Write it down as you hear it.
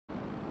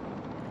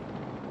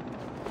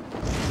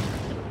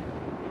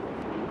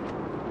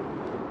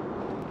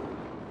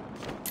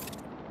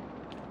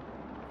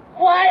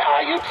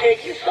you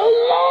taking so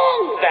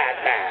long,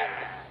 Batman?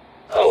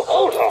 Oh,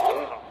 hold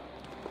on.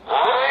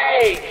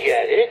 I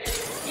get it.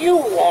 You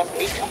want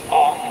me to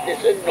off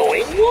this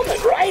annoying woman,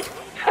 right?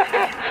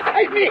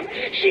 I mean,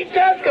 she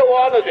does go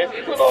on a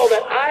bit with all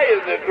that I am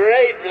the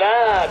great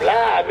blah,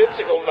 blah,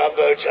 mythical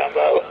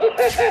mumbo-jumbo.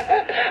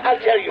 I'll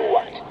tell you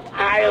what,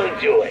 I'll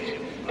do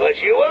it. But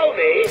you owe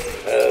me,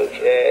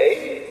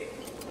 okay?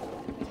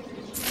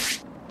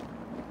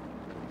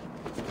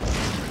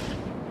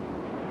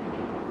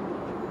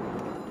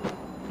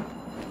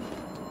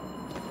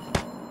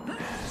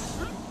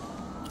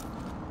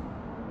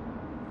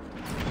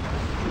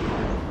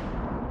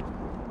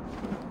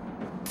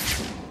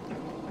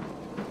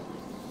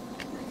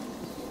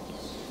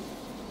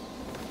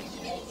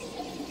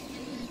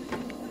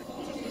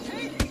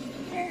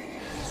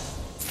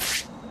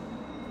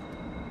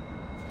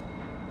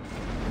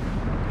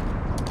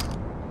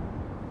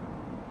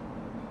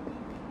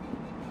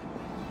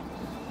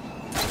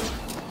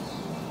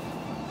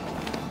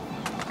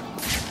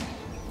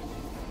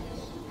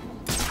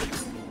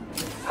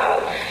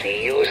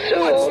 See you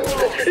soon.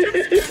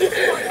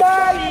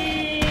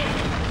 Bye.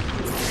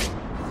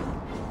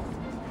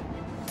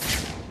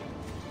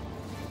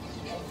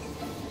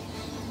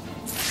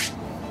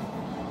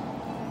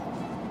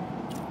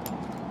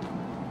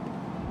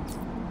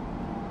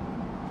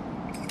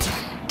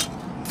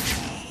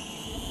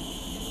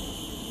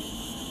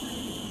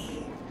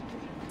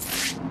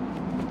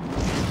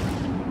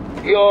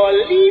 Your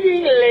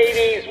leading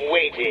lady's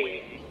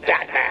waiting,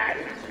 Batman.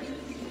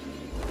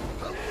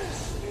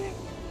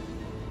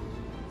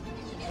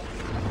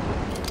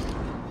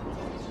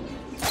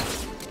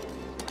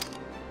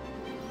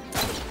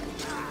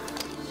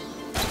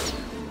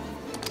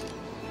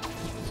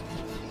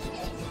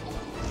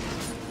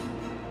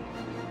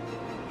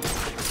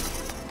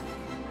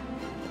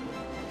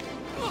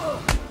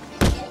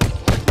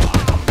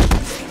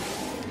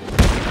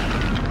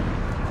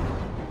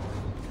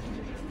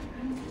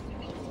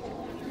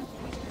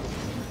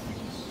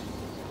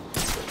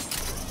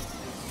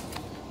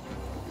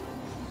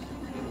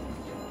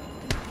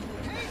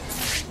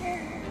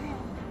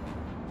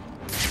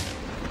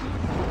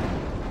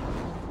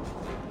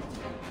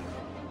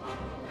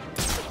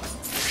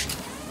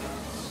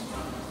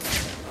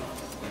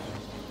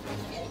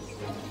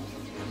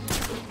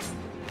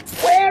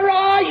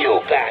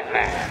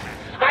 Batman.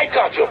 I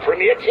got your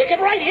premiere ticket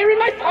right here in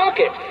my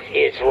pocket.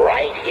 It's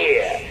right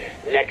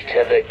here, next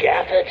to the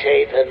gaffer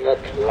tape and the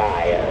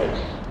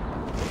pliers.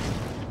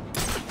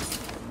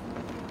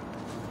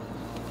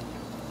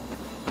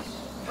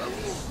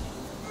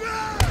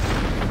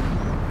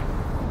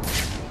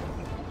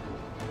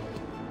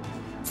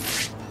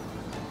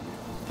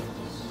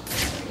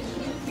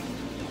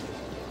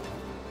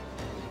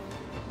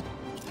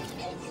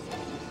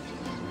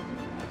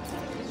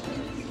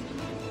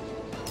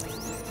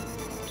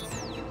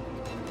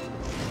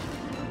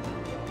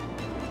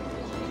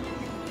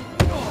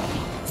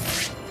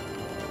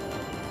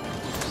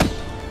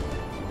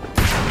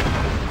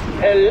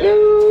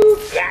 Hello,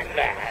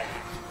 Batman.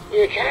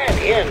 You can't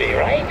hear me,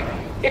 right?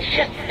 It's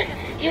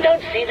just, you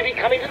don't seem to be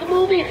coming to the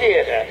movie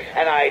theater,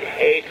 and I'd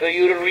hate for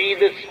you to read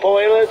the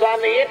spoilers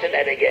on the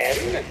internet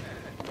again.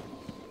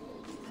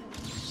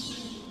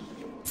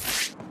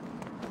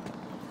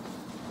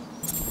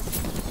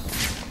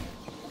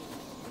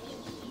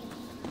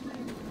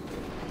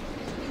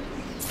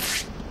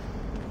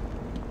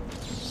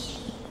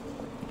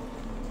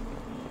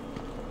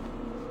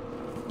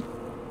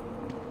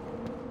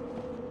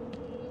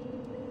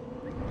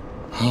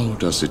 How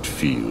does it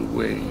feel,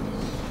 Wayne,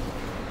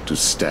 to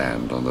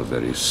stand on the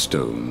very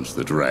stones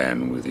that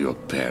ran with your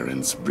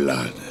parents'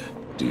 blood?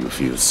 Do you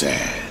feel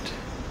sad,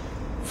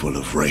 full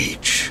of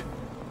rage?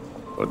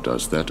 Or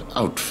does that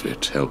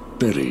outfit help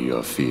bury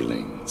your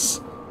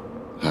feelings,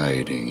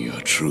 hiding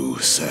your true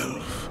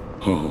self?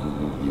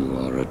 Oh, you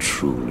are a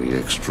truly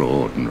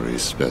extraordinary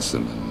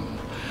specimen.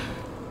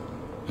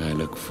 I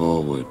look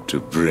forward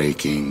to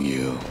breaking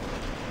you.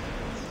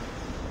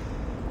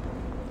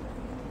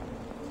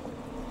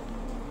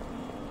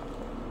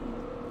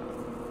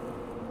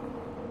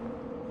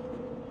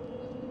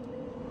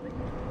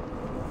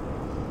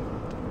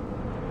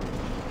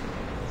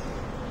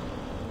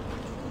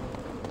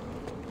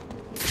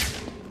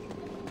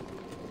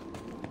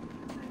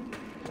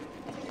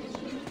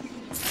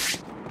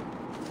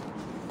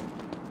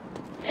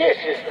 This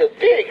is the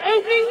big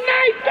opening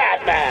night,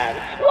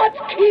 Batman! What's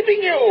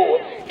keeping you?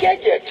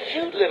 Get your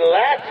cute little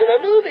ass to the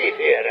movie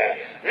theater,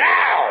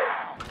 now!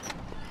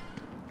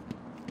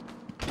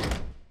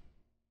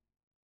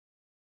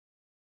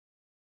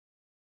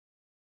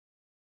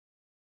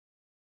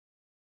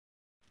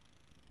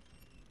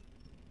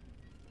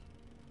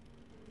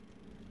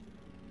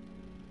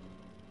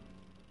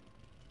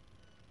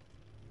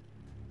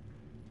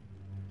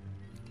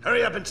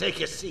 Hurry up and take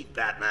your seat,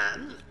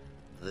 Batman.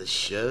 The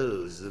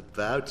show's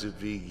about to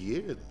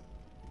begin.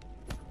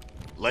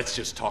 Let's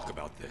just talk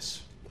about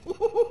this.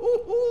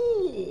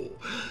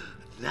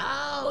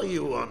 Now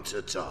you want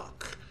to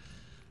talk.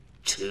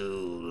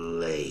 Too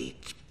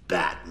late,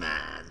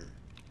 Batman.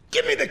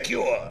 Give me the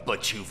cure!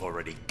 But you've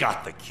already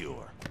got the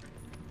cure.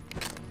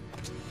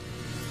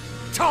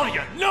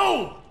 Talia,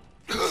 no!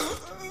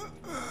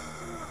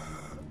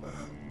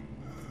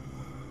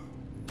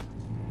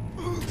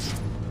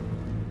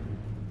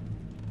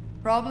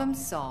 Problem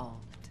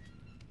solved.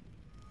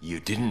 You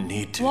didn't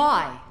need to.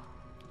 Why?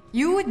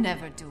 You would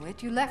never do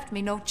it. You left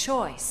me no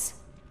choice.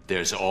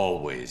 There's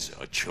always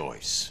a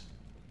choice.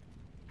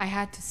 I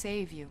had to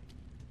save you.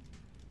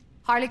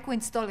 Harley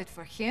Quinn stole it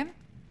for him.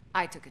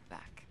 I took it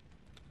back.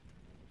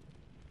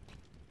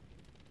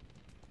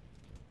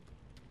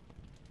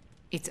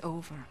 It's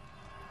over.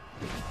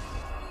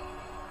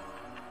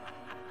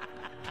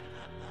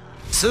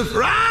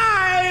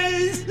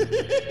 Surprise! Oh,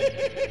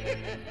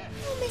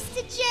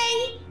 Mr.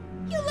 J,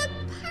 you look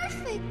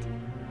perfect.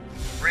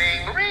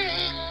 Ring,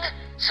 ring.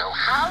 So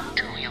how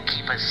do you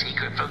keep a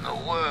secret from the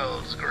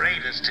world's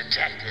greatest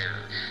detective?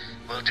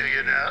 Well, do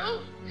you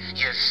know?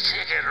 You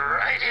stick it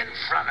right in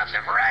front of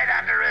him, right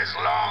under his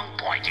long,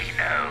 pointy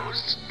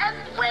nose, and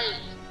wait.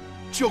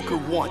 Joker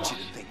wants you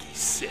to think he's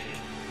sick.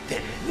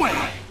 Then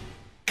wham!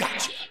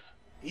 Gotcha.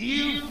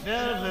 You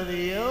fell for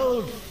the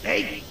old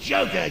fake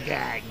Joker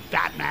gag,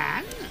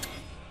 Batman.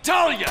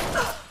 Talia!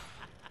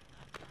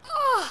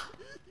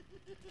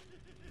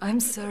 I'm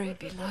sorry,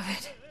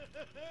 beloved.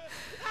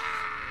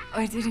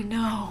 I didn't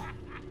know.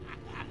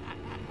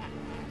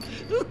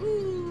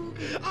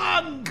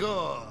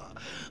 Encore!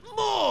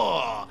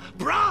 More!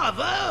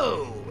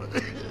 Bravo!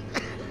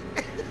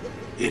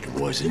 It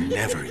was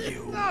never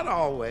you. Not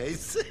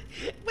always.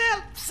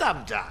 Well,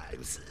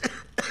 sometimes.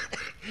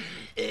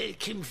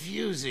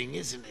 Confusing,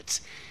 isn't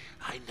it?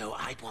 I know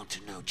I'd want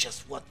to know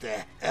just what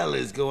the hell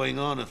is going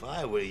on if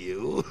I were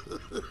you.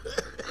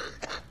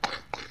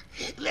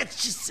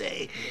 Let's just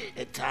say,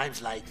 at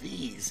times like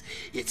these,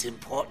 it's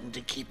important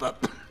to keep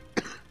up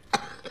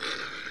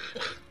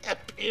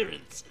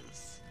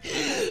appearances.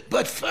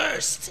 But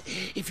first,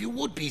 if you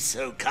would be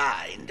so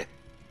kind,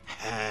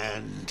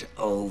 hand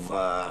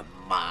over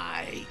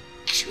my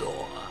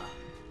cure.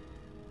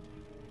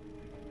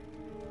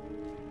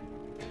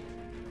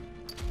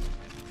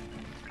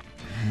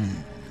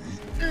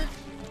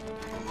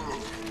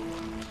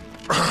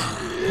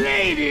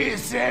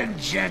 Ladies and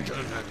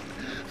gentlemen,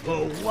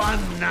 for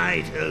one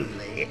night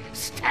only,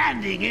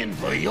 standing in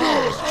for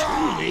yours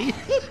truly,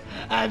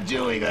 I'm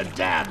doing a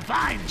damn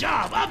fine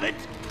job of it.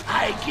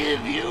 I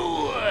give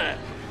you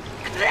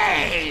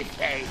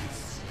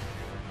Clayface.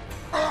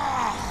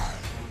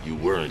 You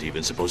weren't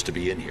even supposed to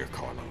be in here,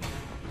 Carlo.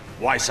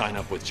 Why sign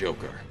up with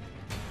Joker?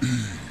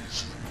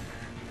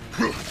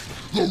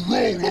 The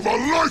role of a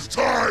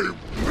lifetime!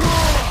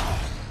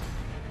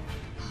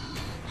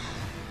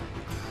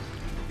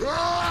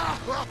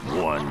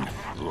 One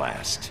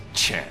last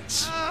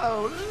chance.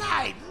 Oh,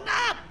 lighten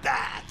up,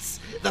 Bats.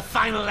 The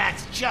final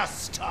act's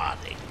just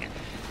starting.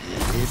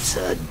 It's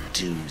a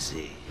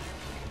doozy.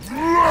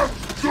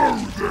 Let's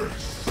do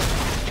this!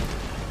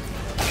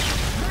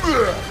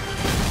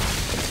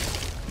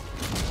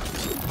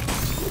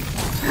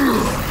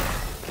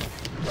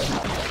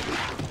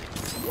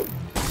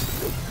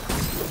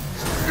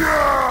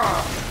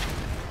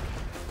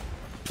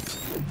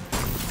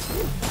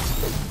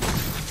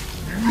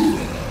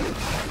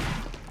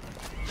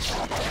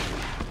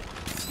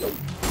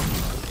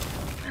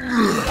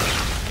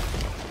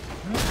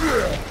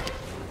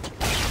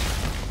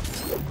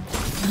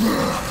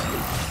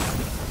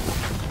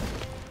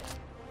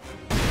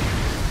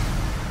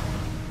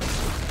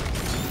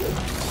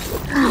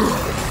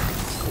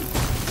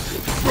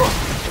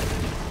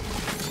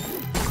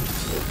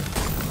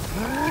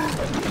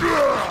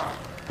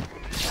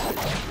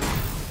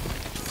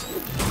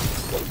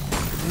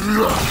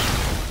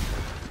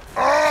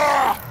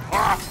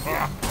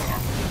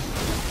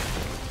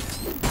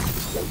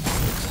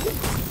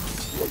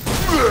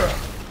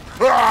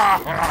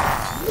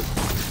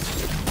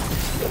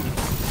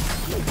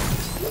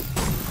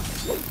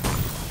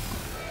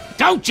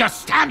 Don't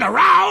just stand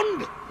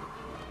around!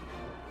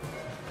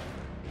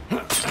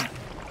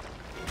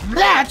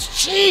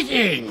 That's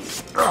cheating!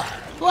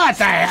 What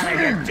the hell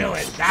are you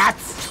doing,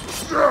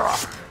 Bats?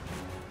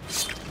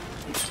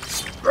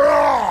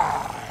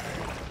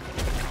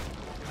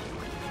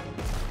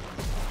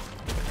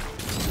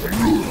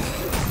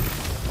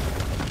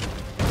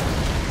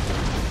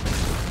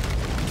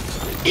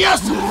 You're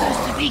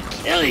supposed to be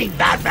killing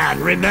Batman,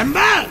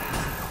 remember?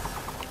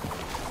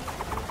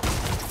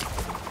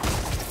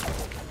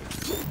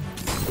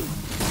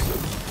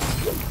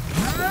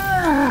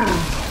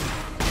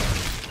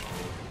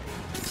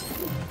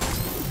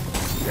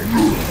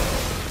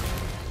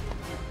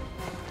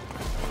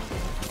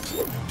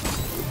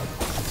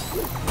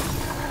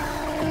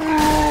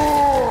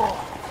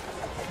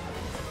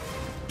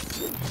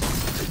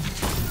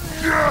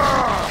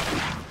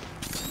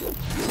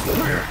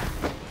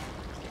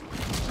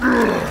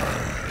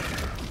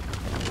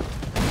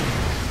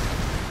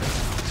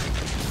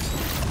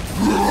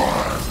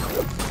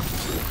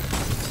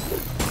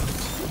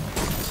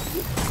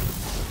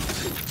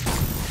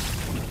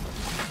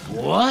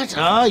 What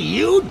are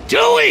you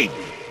doing?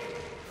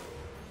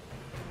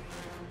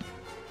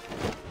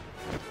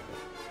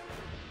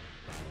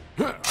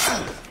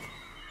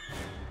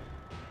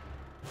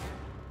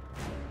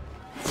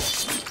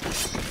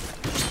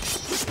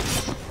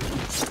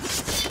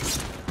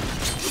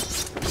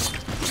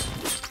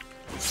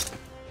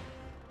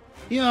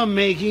 You're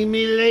making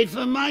me late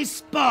for my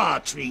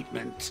spa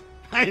treatment.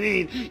 I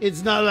mean,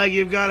 it's not like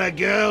you've got a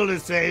girl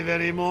to save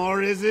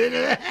anymore, is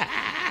it?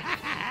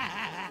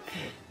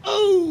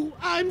 Oh,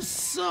 I'm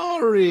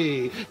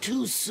sorry.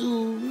 Too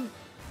soon?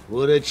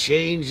 Would a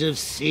change of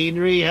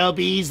scenery help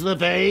ease the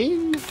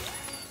pain?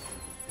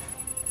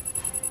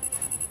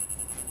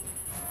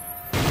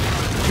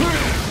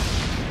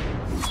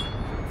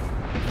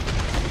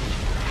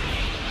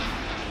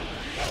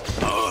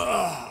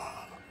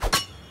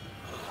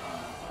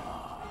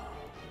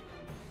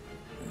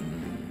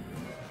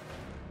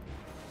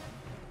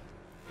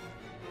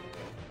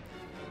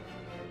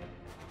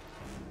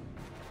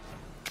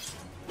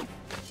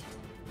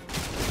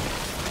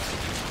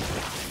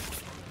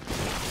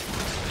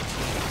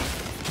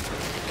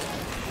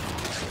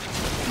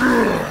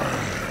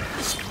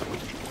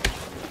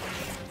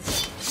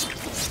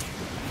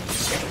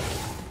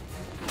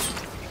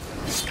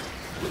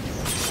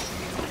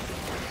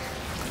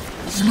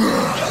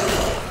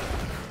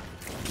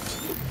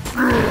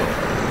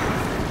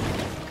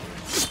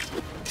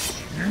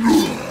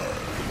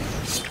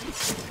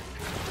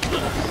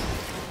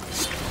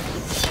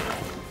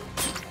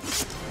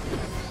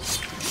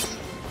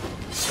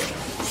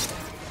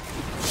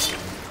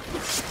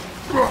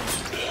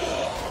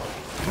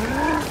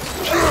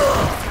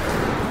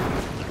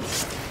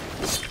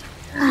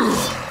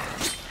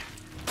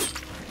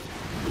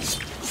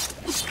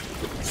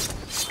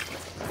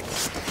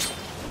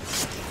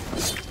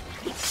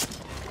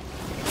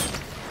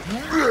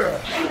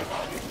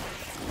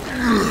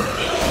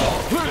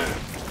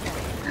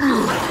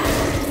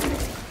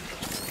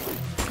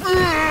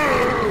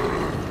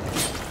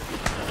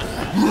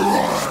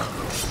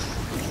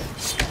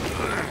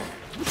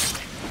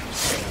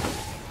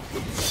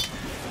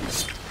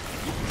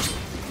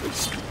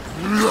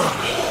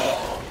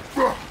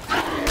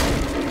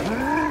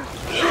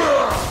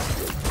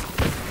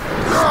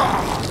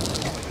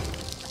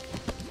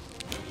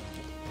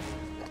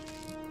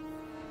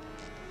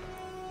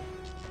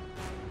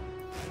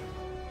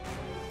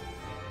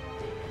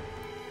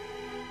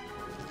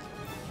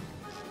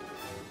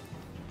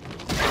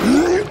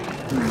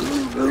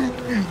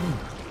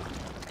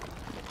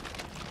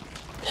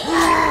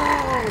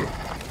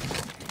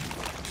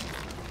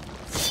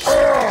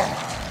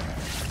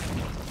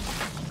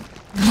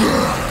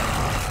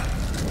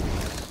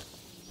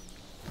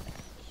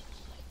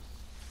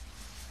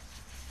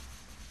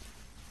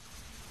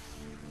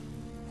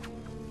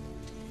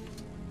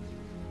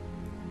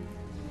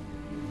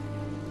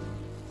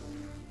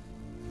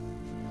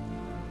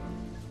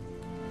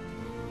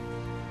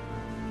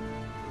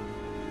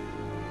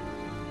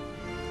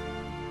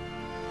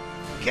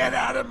 Get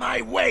out of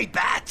my way,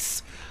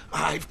 bats!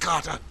 I've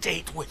got a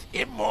date with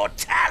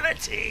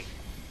immortality!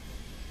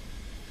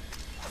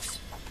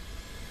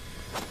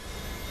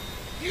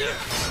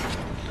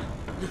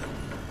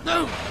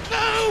 No!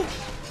 No!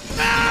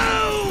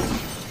 No!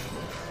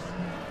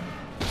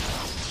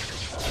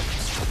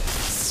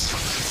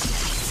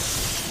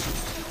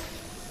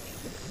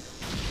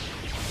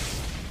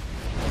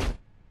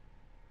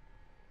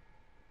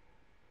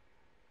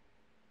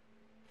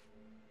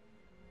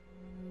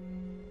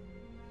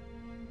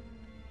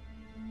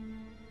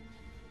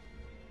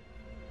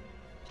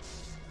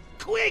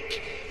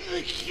 Quick!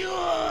 The cure!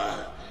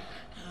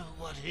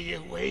 What are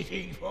you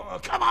waiting for?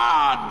 Come on!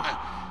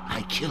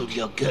 I killed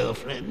your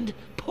girlfriend,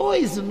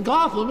 poisoned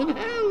Gotham and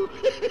hell.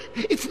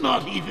 It's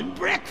not even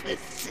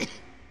breakfast.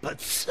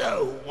 But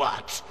so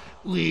what?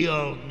 We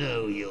all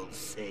know you'll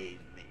save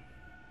me.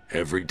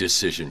 Every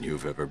decision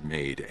you've ever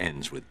made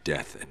ends with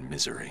death and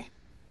misery.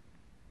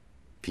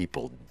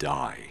 People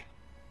die.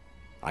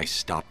 I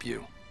stop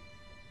you.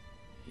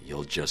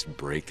 You'll just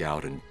break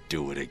out and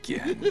do it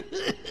again.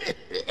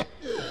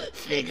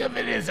 Think of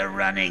it as a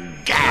running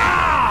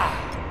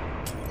gag.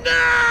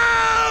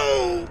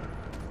 No!